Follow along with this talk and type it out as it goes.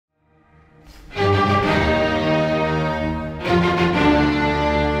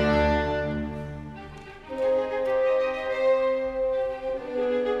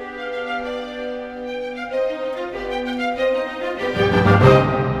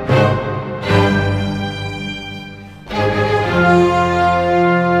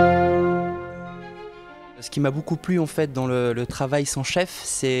qui m'a beaucoup plu en fait dans le travail sans chef,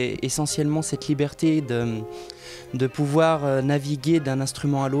 c'est essentiellement cette liberté de pouvoir naviguer d'un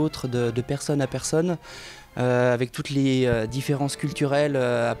instrument à l'autre, de personne à personne, avec toutes les différences culturelles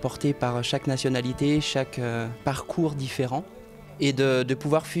apportées par chaque nationalité, chaque parcours différent. Et de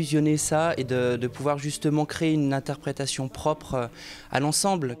pouvoir fusionner ça et de pouvoir justement créer une interprétation propre à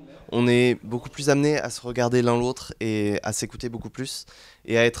l'ensemble. On est beaucoup plus amené à se regarder l'un l'autre et à s'écouter beaucoup plus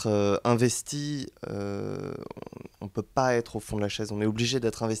et à être investi. On ne peut pas être au fond de la chaise, on est obligé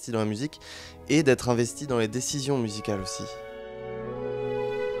d'être investi dans la musique et d'être investi dans les décisions musicales aussi.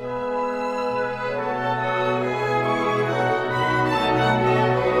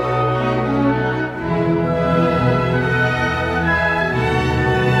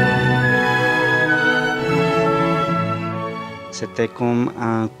 C'était comme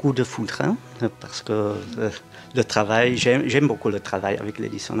un coup de foudre, parce que le travail, j'aime beaucoup le travail avec les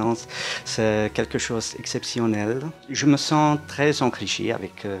dissonances, c'est quelque chose d'exceptionnel. Je me sens très enrichi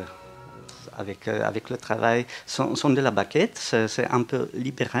avec le travail. Son de la baquette, c'est un peu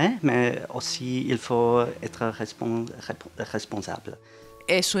libéré, mais aussi il faut être responsable.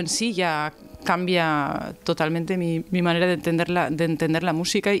 Eso en sí ya cambia totalmente mi manera de entender la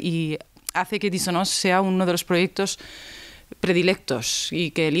música y hace que Dissonances sea uno de los proyectos predilectos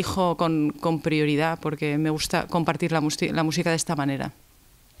y que elijo con prioridad porque me gusta compartir la música de esta manera.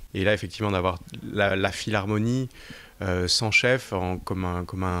 Et là, effectivement, d'avoir la philharmonie sans chef comme un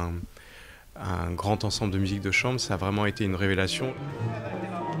grand ensemble de musique de chambre, ça a vraiment été une révélation.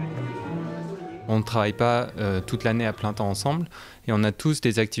 On ne travaille pas toute l'année à plein temps ensemble et on a tous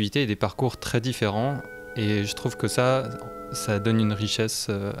des activités et des parcours très différents et je trouve que ça donne une richesse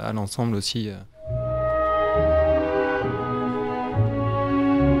à l'ensemble aussi.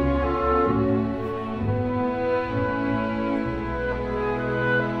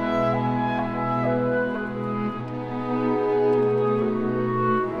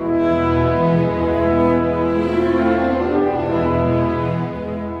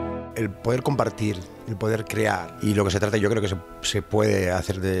 El poder compartir, el poder crear y lo que se trata yo creo que se puede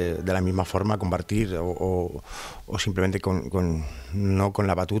hacer de la misma forma, compartir o simplemente no con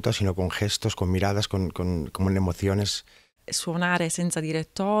la batuta sino con gestos, con miradas, con emociones. Suonare senza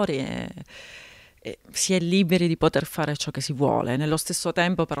direttori si è liberi di poter fare ciò che si vuole, nello stesso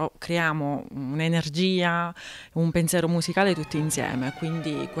tempo però creiamo un'energia, un pensiero musicale tutti insieme,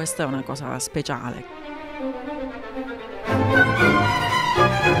 quindi questa è una cosa speciale.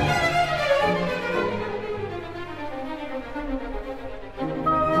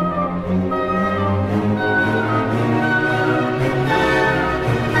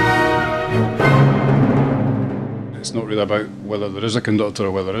 It's not really about whether there is a conductor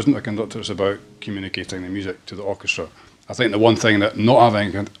or whether there isn't a conductor, it's about communicating the music to the orchestra. I think the one thing that not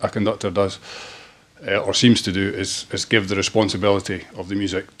having a conductor does, or seems to do, is give the responsibility of the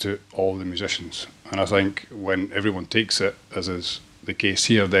music to all the musicians. And I think when everyone takes it, as is the case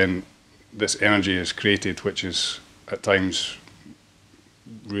here, then this energy is created, which is at times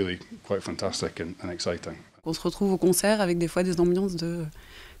really quite fantastic and exciting. On se retrouve au concert avec des fois des ambiances de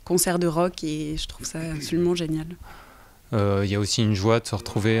concert de rock et je trouve ça absolument génial. Y a aussi une joie de se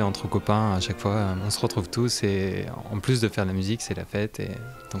retrouver entre copains à chaque fois. On se retrouve tous et en plus de faire de la musique, c'est la fête. Et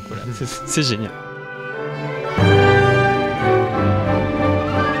donc voilà, c'est génial.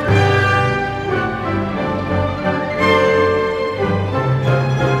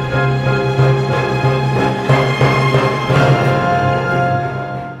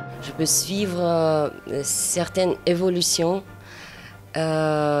 Je peux suivre certaines évolutions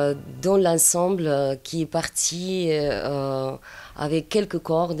dans l'ensemble qui est parti avec quelques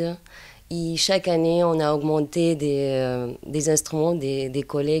cordes. Et chaque année, on a augmenté des instruments, des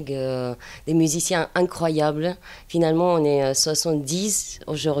collègues, des musiciens incroyables. Finalement, on est 70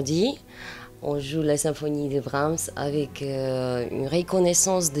 aujourd'hui. On joue la symphonie de Brahms avec une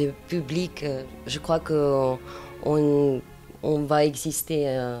reconnaissance du public. Je crois qu'on va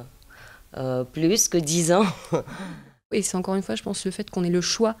exister plus que 10 ans. Et c'est encore une fois, je pense, le fait qu'on ait le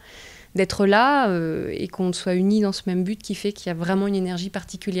choix d'être là et qu'on soit unis dans ce même but qui fait qu'il y a vraiment une énergie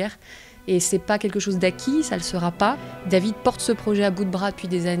particulière. Et c'est pas quelque chose d'acquis, ça le sera pas. David porte ce projet à bout de bras depuis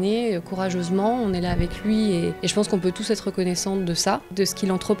des années, courageusement, on est là avec lui et je pense qu'on peut tous être reconnaissants de ça, de ce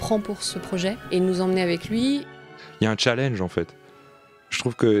qu'il entreprend pour ce projet et nous emmener avec lui. Il y a un challenge en fait. Je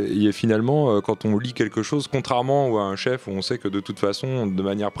trouve que finalement, quand on lit quelque chose, contrairement à un chef où on sait que de toute façon, de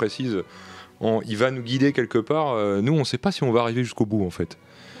manière précise, il va nous guider quelque part, nous on ne sait pas si on va arriver jusqu'au bout en fait.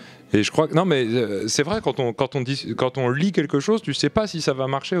 Et je crois que non, mais c'est vrai, quand on lit quelque chose, tu sais pas si ça va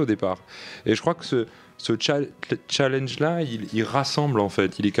marcher au départ. Et je crois que ce challenge-là, il rassemble en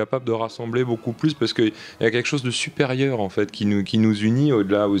fait. Il est capable de rassembler beaucoup plus parce qu'il y a quelque chose de supérieur en fait qui nous unit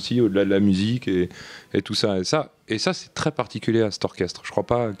au-delà de la musique et tout ça. Et ça, c'est très particulier à cet orchestre. Je crois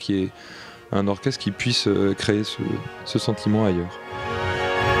pas qu'il y ait un orchestre qui puisse créer ce sentiment ailleurs.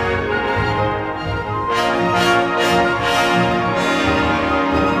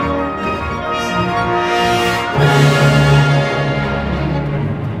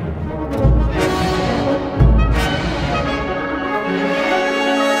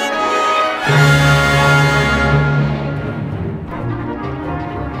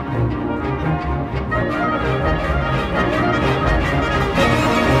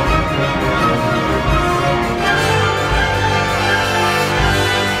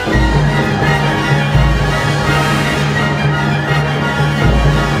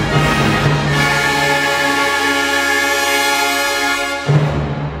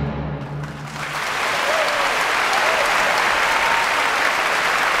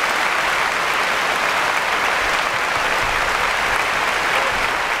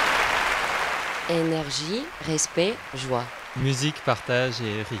 Énergie, respect, joie. Musique, partage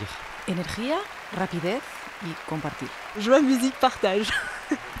et rire. Energía, rapidez y compartir. Joie, musique, partage.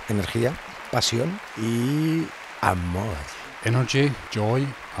 Energía, pasión y amor. Energy, joy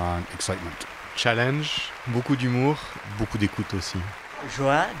and excitement. Challenge, beaucoup d'humour, beaucoup d'écoute aussi.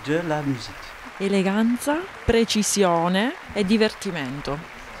 Joie de la musique. Eleganza, precisione e divertimento.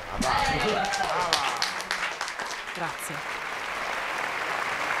 Grazie.